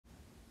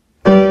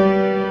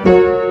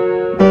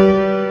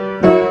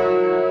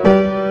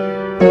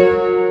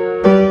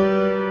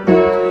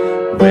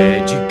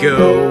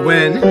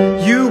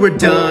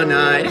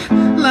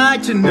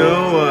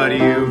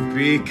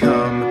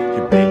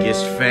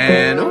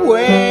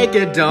awake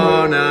at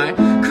dawn. I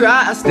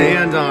cry, I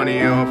stand on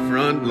your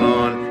front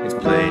lawn. It's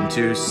plain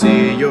to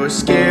see you're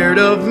scared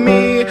of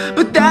me,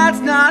 but that's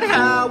not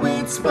how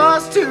it's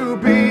supposed to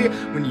be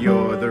when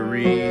you're the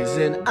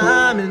reason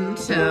I'm in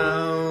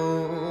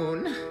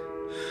town.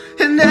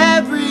 And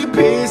every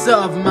piece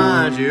of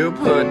mind you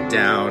put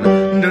down,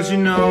 don't you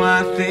know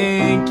I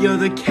think you're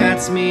the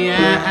cat's meow?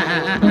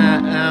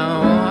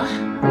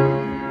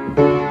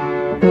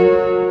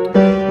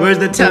 Where's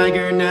the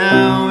tiger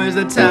now? Where's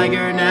the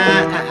tiger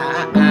now?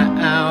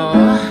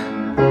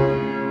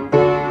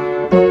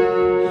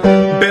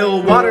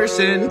 Bill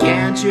Watterson,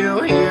 can't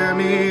you hear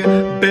me?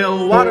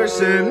 Bill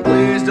Watterson,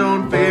 please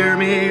don't fear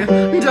me.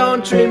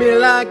 Don't treat me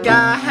like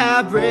I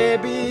have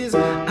rabies.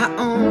 I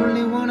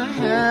only wanna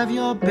have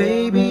your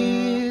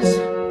babies.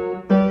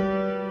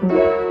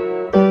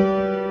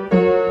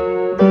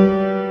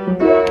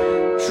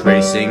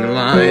 Tracing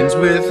lines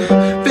with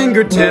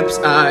fingertips,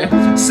 I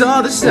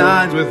saw the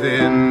signs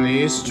within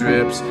these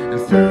strips, and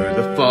through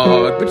the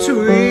fog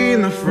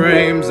between the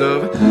frames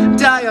of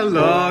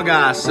dialogue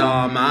I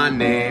saw my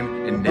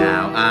name, and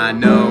now I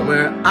know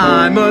where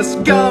I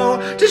must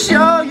go to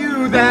show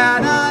you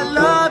that I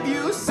love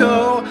you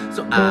so.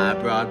 So I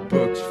brought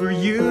books for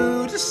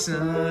you to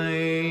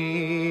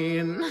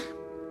sign,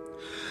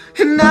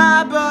 and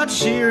I bought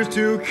shears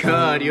to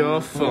cut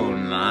your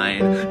phone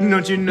line.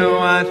 Don't you know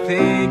I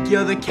think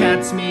you're the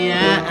cat's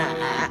meow?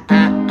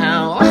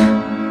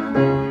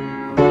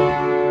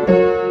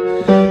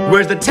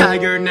 Where's the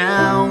tiger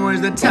now?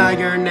 Where's the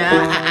tiger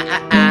now?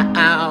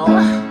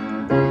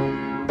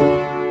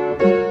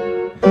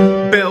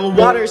 Bill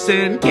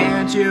Watterson,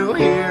 can't you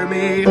hear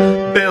me?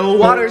 Bill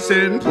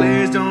Watterson,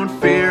 please don't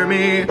fear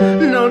me.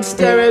 Don't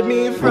stare at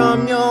me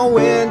from your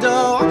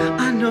window.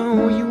 I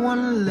know you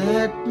wanna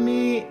let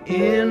me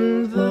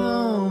in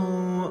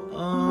though.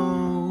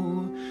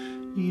 Oh,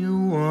 you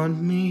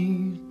want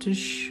me to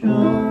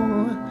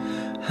show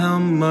how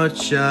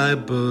much I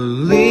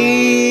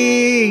believe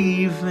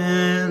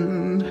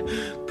and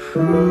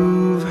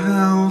prove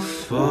how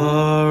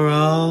far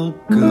I'll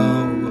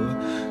go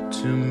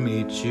to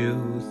meet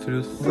you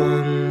through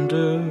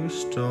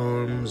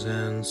thunderstorms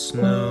and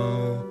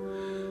snow.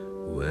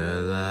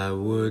 Well, I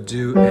would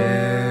do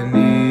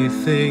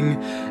anything,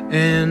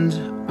 and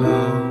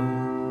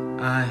oh,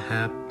 I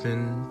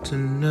happen to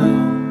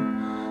know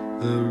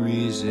the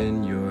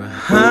reason you're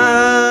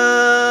hiding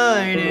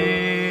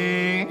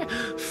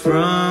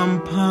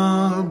from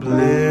publicity.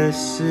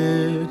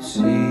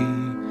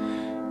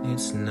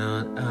 It's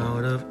not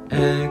out of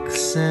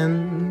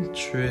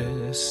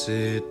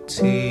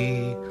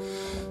eccentricity,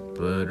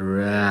 but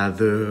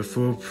rather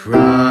for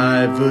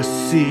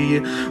privacy.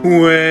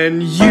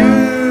 When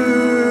you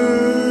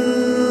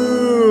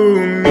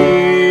meet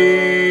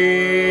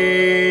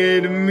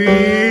me,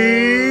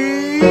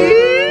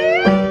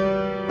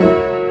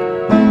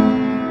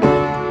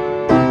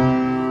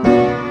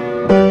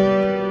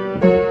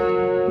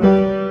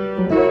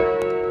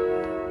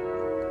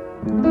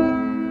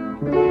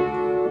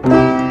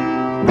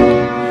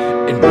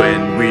 and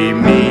when we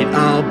meet,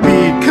 I'll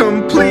be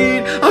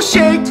complete. I'll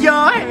shake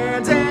your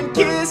hands and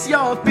kiss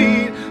your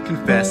feet,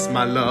 confess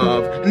my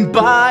love and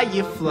buy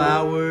you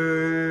flowers,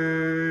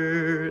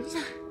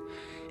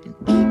 and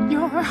eat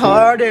your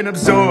heart and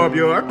absorb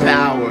your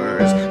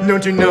powers.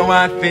 Don't you know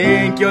I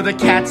think you're the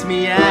cat's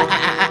meow?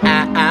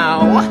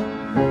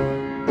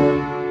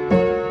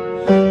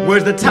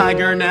 Where's the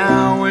tiger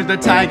now? Where's the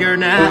tiger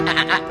now?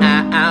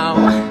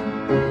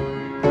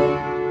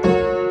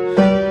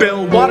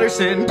 Bill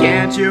Watterson,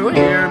 can't you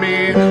hear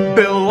me?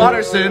 Bill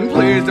Watterson,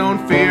 please don't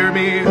fear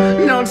me.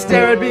 Don't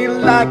stare at me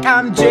like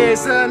I'm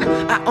Jason.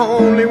 I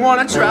only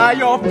wanna try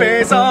your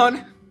face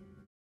on.